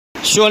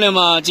兄弟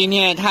们，今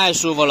天也太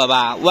舒服了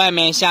吧！外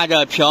面下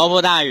着瓢泼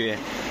大雨，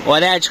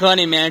我在车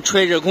里面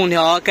吹着空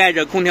调，盖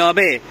着空调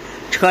被，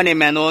车里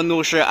面的温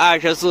度是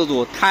24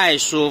度，太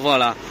舒服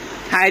了。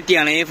还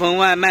点了一份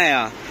外卖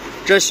啊，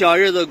这小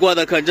日子过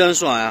得可真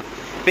爽啊！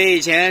比以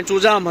前住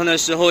帐篷的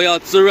时候要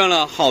滋润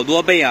了好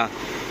多倍啊！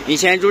以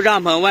前住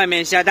帐篷，外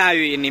面下大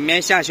雨，里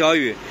面下小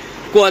雨，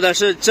过得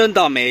是真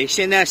倒霉。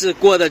现在是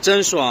过得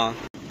真爽。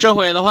这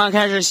会的话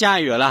开始下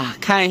雨了，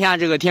看一下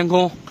这个天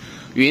空。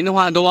云的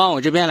话都往我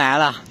这边来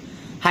了，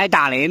还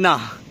打雷呢。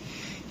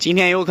今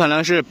天有可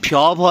能是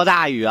瓢泼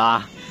大雨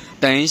啊！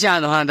等一下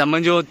的话，咱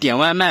们就点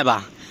外卖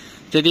吧。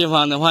这地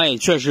方的话也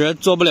确实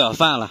做不了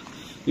饭了，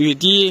雨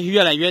滴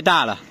越来越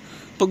大了。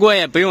不过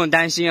也不用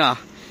担心啊，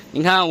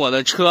你看我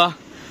的车，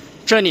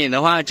这里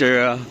的话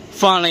只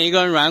放了一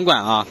根软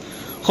管啊。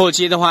后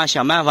期的话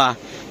想办法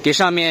给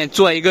上面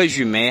做一个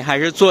雨媒，还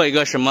是做一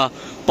个什么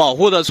保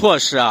护的措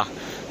施啊。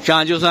这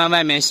样就算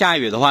外面下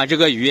雨的话，这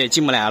个雨也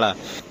进不来了。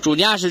主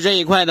驾驶这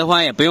一块的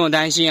话也不用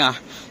担心啊，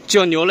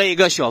就留了一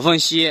个小缝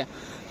隙，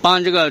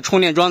帮这个充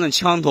电桩的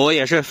枪头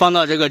也是放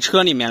到这个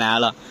车里面来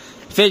了，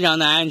非常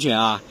的安全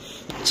啊。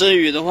这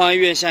雨的话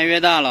越下越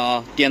大了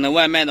啊，点的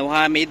外卖的话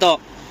还没到，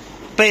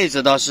被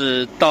子倒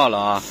是到了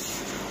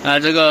啊。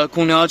这个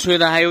空调吹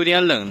的还有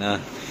点冷呢，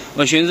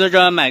我寻思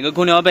着买个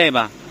空调被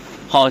吧，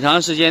好长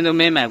时间都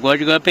没买过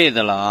这个被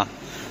子了啊，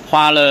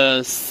花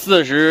了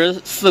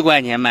44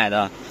块钱买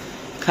的。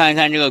看一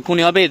看这个空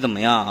调被怎么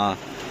样啊？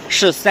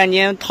是3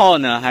件套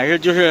呢，还是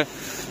就是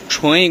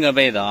纯一个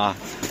被子啊？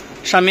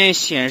上面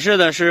显示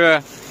的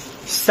是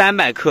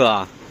300克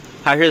啊，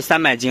还是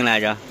300斤来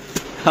着？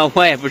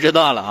我也不知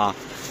道了啊。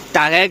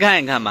打开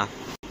看一看吧。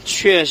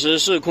确实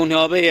是空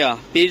调被啊，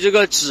比这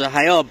个纸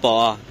还要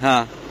薄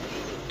啊，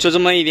就这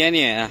么一点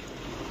点。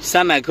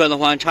300克的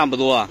话差不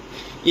多啊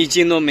，1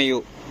斤都没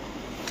有。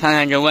看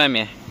看这外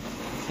面，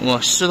我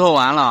湿透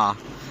完了啊。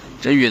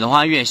这雨的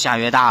话越下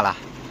越大了。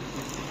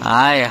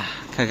哎呀，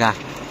看看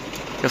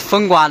这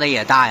风刮的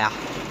也大呀！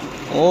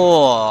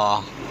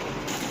哦，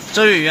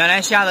这雨原来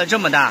下的这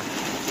么大，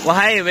我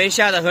还以为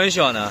下的很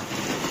小呢，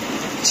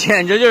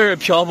简直就是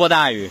瓢泼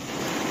大雨。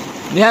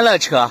你看那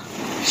车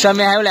上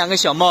面还有2个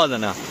小帽子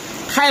呢，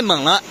太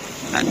猛了！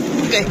哎，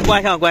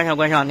关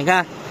上！你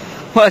看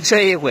我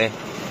这一会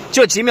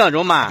就几秒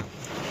钟嘛，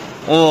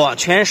哇，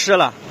全湿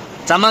了。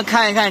咱们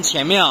看一看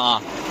前面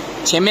啊，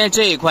前面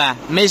这一块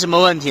没什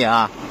么问题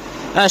啊。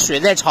那水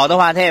再潮的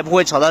话，它也不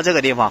会潮到这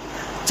个地方。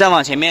再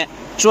往前面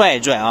拽一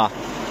拽啊，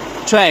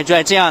拽一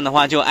拽，这样的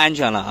话就安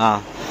全了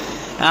啊。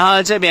然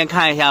后这边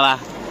看一下吧，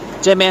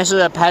这边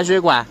是排水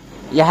管，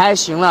也还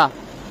行了，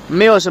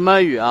没有什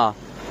么雨啊。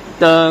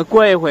等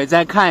过一会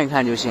再看一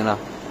看就行了。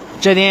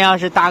这天要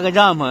是搭个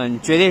帐篷，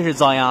绝对是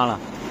遭殃了。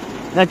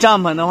那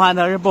帐篷的话，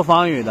它是不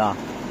防雨的。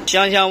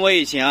想想我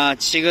以前啊，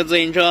骑个自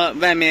行车，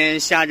外面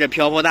下着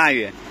瓢泼大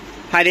雨，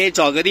还得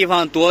找个地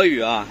方躲雨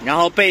啊，然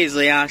后被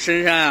子呀、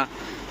身上啊。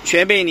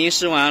全被淋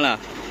湿完了，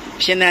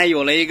现在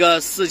有了一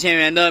个4000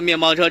元的面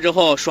包车之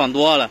后，爽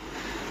多了。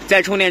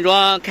在充电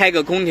桩开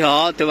个空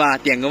调，对吧？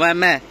点个外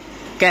卖，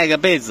盖个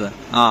被子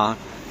啊，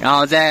然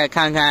后再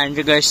看看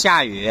这个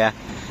下雨，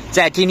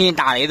再听听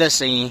打雷的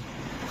声音，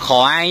好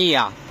安逸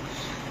啊！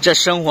这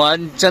生活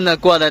真的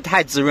过得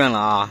太滋润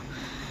了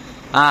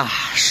啊！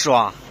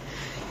爽！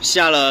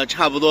下了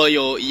差不多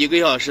有1个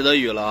小时的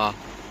雨了啊，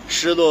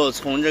湿度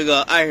从这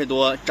个20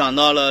多涨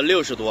到了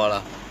60多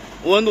了。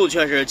温度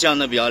确实降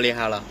得比较厉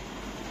害了，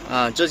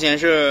啊，之前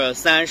是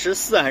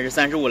34还是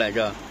35来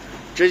着，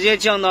直接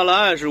降到了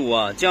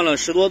25，降了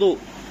10多度。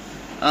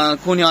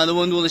空调的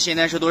温度呢现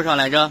在是多少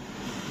来着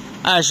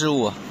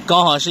？25，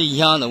刚好是一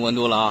样的温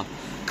度了啊。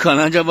可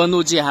能这温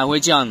度计还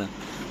会降呢，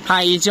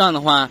它一降的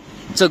话，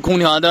这空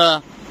调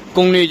的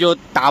功率就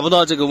达不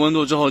到这个温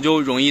度之后就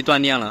容易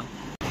断电了。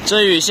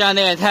这雨下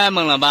的也太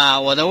猛了吧！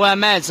我的外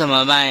卖怎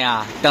么办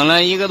呀？等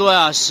了1个多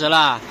小时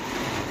了。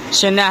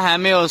现在还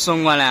没有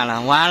送过来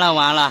了，完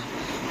了，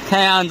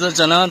看样子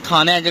只能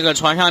躺在这个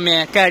床上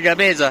面，盖着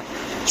被子，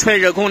吹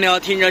着空调，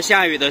听着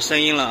下雨的声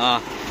音了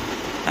啊！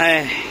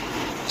哎，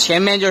前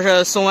面就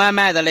是送外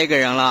卖的那个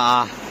人了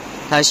啊，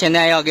他现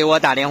在要给我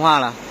打电话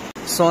了。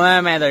送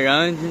外卖的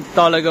人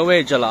到了个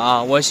位置了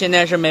啊，我现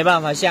在是没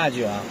办法下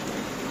去啊，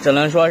只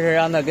能说是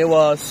让他给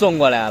我送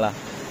过来了。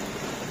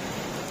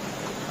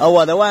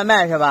我的外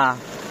卖是吧？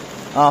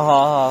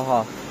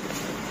好。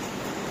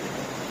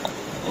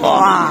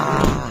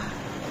哇！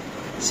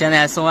现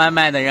在送外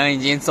卖的人已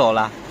经走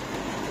了，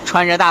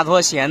穿着大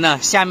拖鞋呢，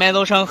下面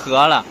都成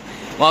河了。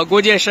我估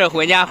计是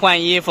回家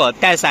换衣服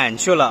带伞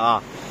去了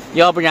啊，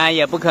要不然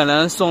也不可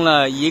能送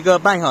了1个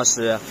半小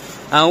时。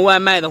外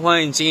卖的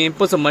话已经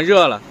不怎么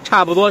热了，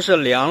差不多是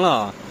凉了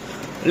啊。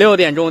6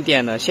点钟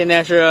点的，现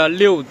在是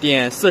6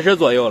点40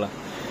左右了。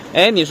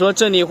哎，你说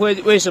这里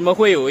为什么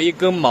会有一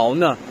根毛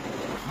呢？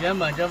原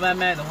本这外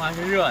卖的话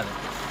是热的，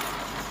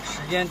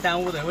时间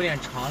耽误的有点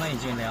长了，已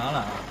经凉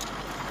了啊。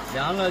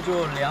凉了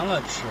就凉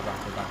了吃吧，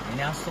对吧？人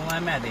家送外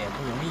卖的也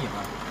不容易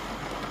啊。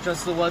这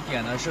次我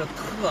点的是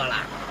特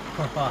辣，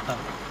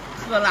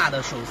特辣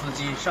的手撕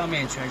鸡，上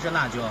面全是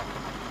辣椒，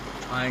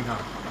尝一尝。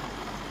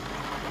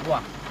哇，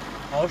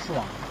好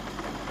爽！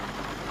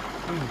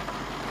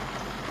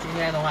今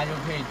天的话就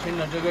可以听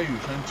着这个雨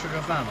声吃着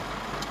饭了。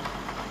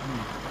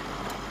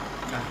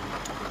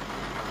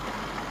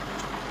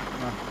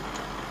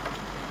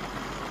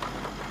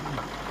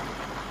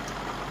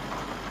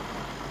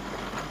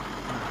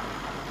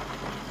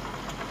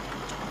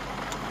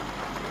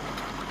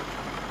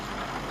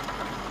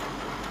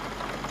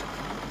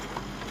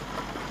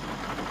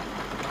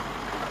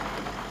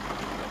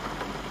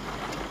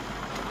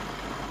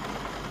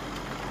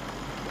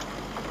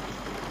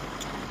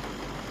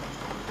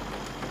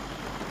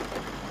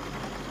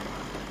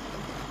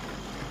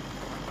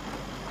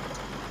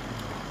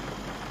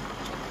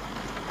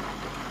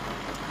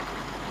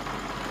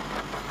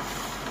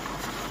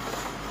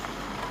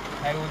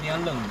还有点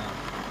冷呢，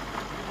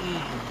有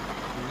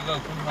一个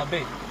空调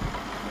被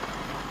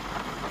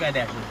盖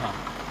在身上，